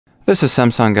This is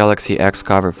Samsung Galaxy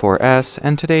XCover 4S,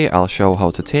 and today I'll show how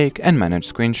to take and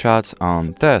manage screenshots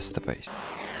on this device.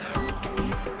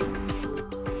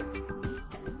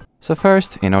 So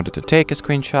first, in order to take a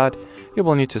screenshot, you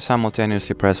will need to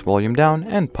simultaneously press volume down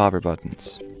and power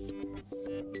buttons.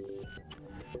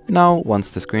 Now, once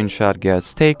the screenshot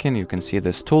gets taken, you can see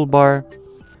this toolbar,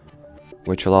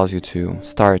 which allows you to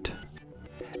start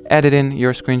editing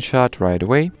your screenshot right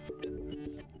away.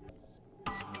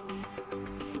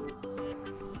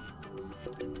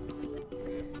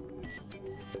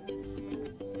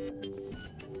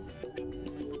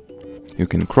 You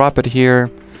can crop it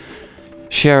here,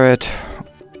 share it,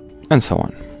 and so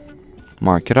on.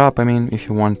 Mark it up, if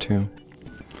you want to.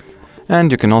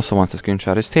 And you can also, once the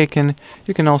screenshot is taken,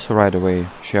 you can also right away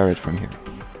share it from here.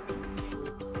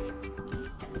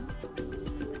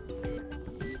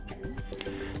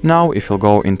 Now, if you'll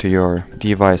go into your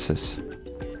device's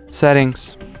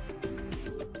settings,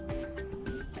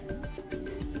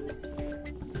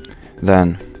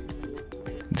 then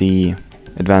the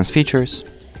advanced features,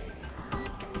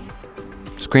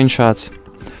 screenshots,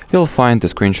 you'll find the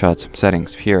screenshots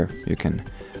settings here. You can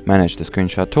manage the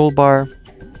screenshot toolbar.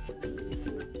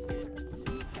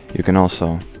 You can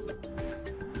also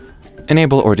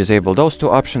enable or disable those two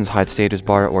options, hide status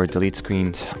bar or delete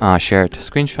shared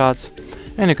screenshots.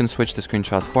 And you can switch the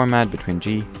screenshot format between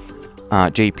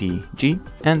JPG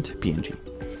and PNG.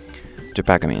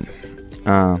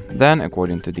 JPEG, then,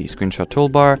 according to the screenshot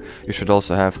toolbar, you should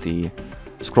also have the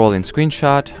scrolling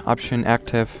screenshot option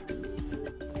active,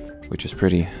 which is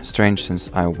pretty strange since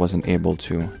I wasn't able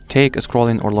to take a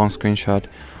scrolling or long screenshot.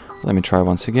 Let me try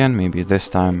once again. Maybe this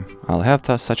time I'll have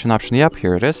such an option. Yep,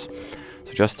 here it is.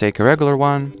 So just take a regular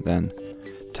one, then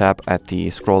tap at the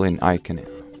scrolling icon,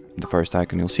 the first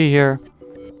icon you'll see here,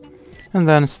 and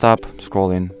then stop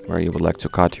scrolling where you would like to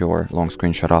cut your long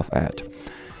screenshot off at.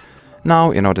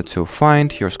 Now, in order to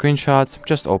find your screenshots,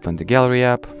 just open the Gallery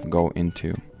app, go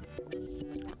into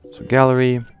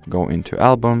Gallery, go into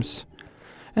Albums,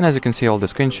 and as you can see, all the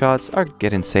screenshots are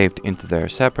getting saved into their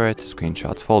separate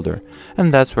screenshots folder,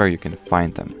 and that's where you can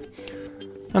find them.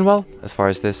 And well, as far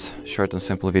as this short and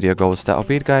simple video goes, that'll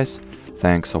be it, guys.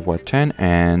 Thanks for watching,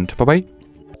 and bye-bye.